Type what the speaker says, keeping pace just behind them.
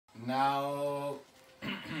Now,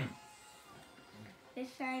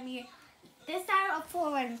 This time a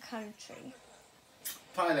foreign country.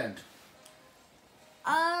 Thailand.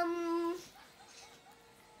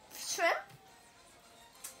 Shrimp.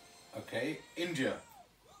 Okay. India.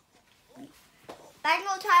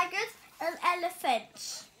 Bengal tigers and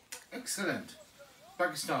elephants. Excellent.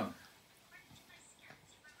 Pakistan.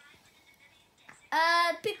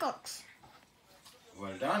 Peacocks.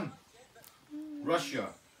 Well done. Russia.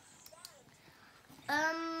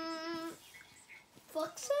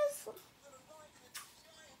 Foxes.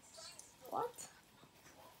 What?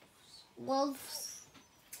 Wolves.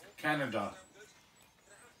 Canada.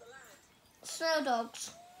 Snow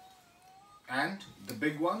dogs. And the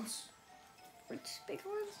big ones? Which big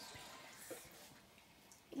ones?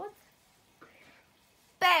 What?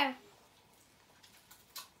 Bear.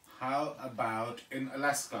 How about in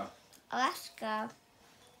Alaska? Alaska.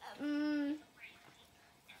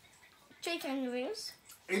 Tree kangaroos.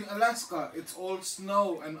 In Alaska, it's all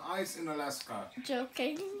snow and ice in Alaska.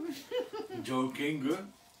 Joking. Joking, good.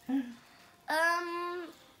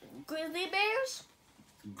 Grizzly bears.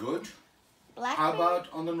 Good. Black How bear. about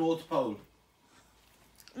on the North Pole?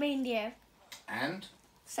 Reindeer. And?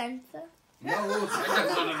 Santa. No,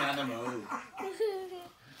 that's not an animal.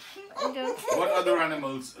 I don't. What other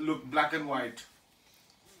animals look black and white?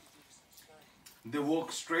 They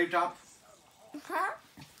walk straight up. Huh?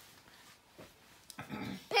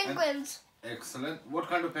 Penguins. Excellent. What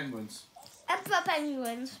kind of penguins? Emperor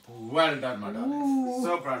penguins. Well done, my darling.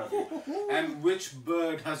 So proud of you. And which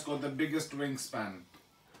bird has got the biggest wingspan?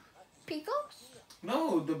 Peacocks.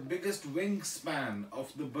 No, the biggest wingspan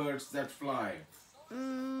of the birds that fly. I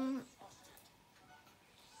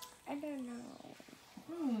don't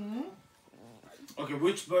know. Okay,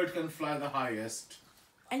 which bird can fly the highest?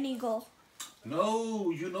 An eagle.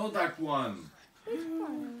 No, you know that one. Which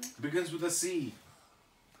one? Begins with a C.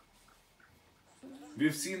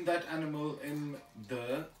 We've seen that animal in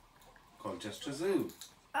the Colchester Zoo.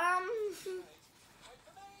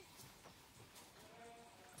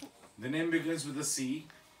 The name begins with a C.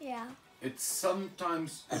 Yeah. It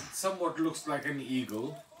somewhat looks like an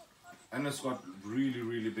eagle, and it's got really,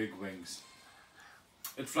 really big wings.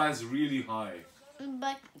 It flies really high.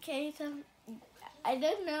 But can you tell me? I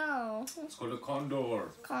don't know. It's called a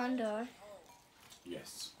condor. Condor.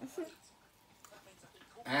 Yes.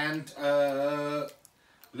 And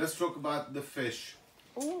let's talk about the fish.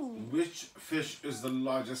 Ooh. Which fish is the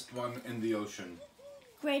largest one in the ocean?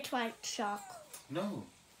 Great white shark. No.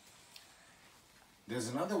 There's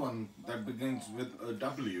another one that begins with a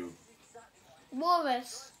W.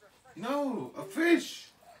 Walrus. No, a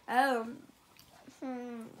fish. Oh.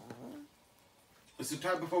 It's a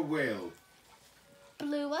type of a whale.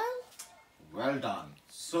 Blue whale. Well done.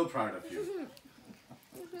 So proud of you.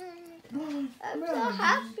 I'm so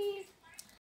happy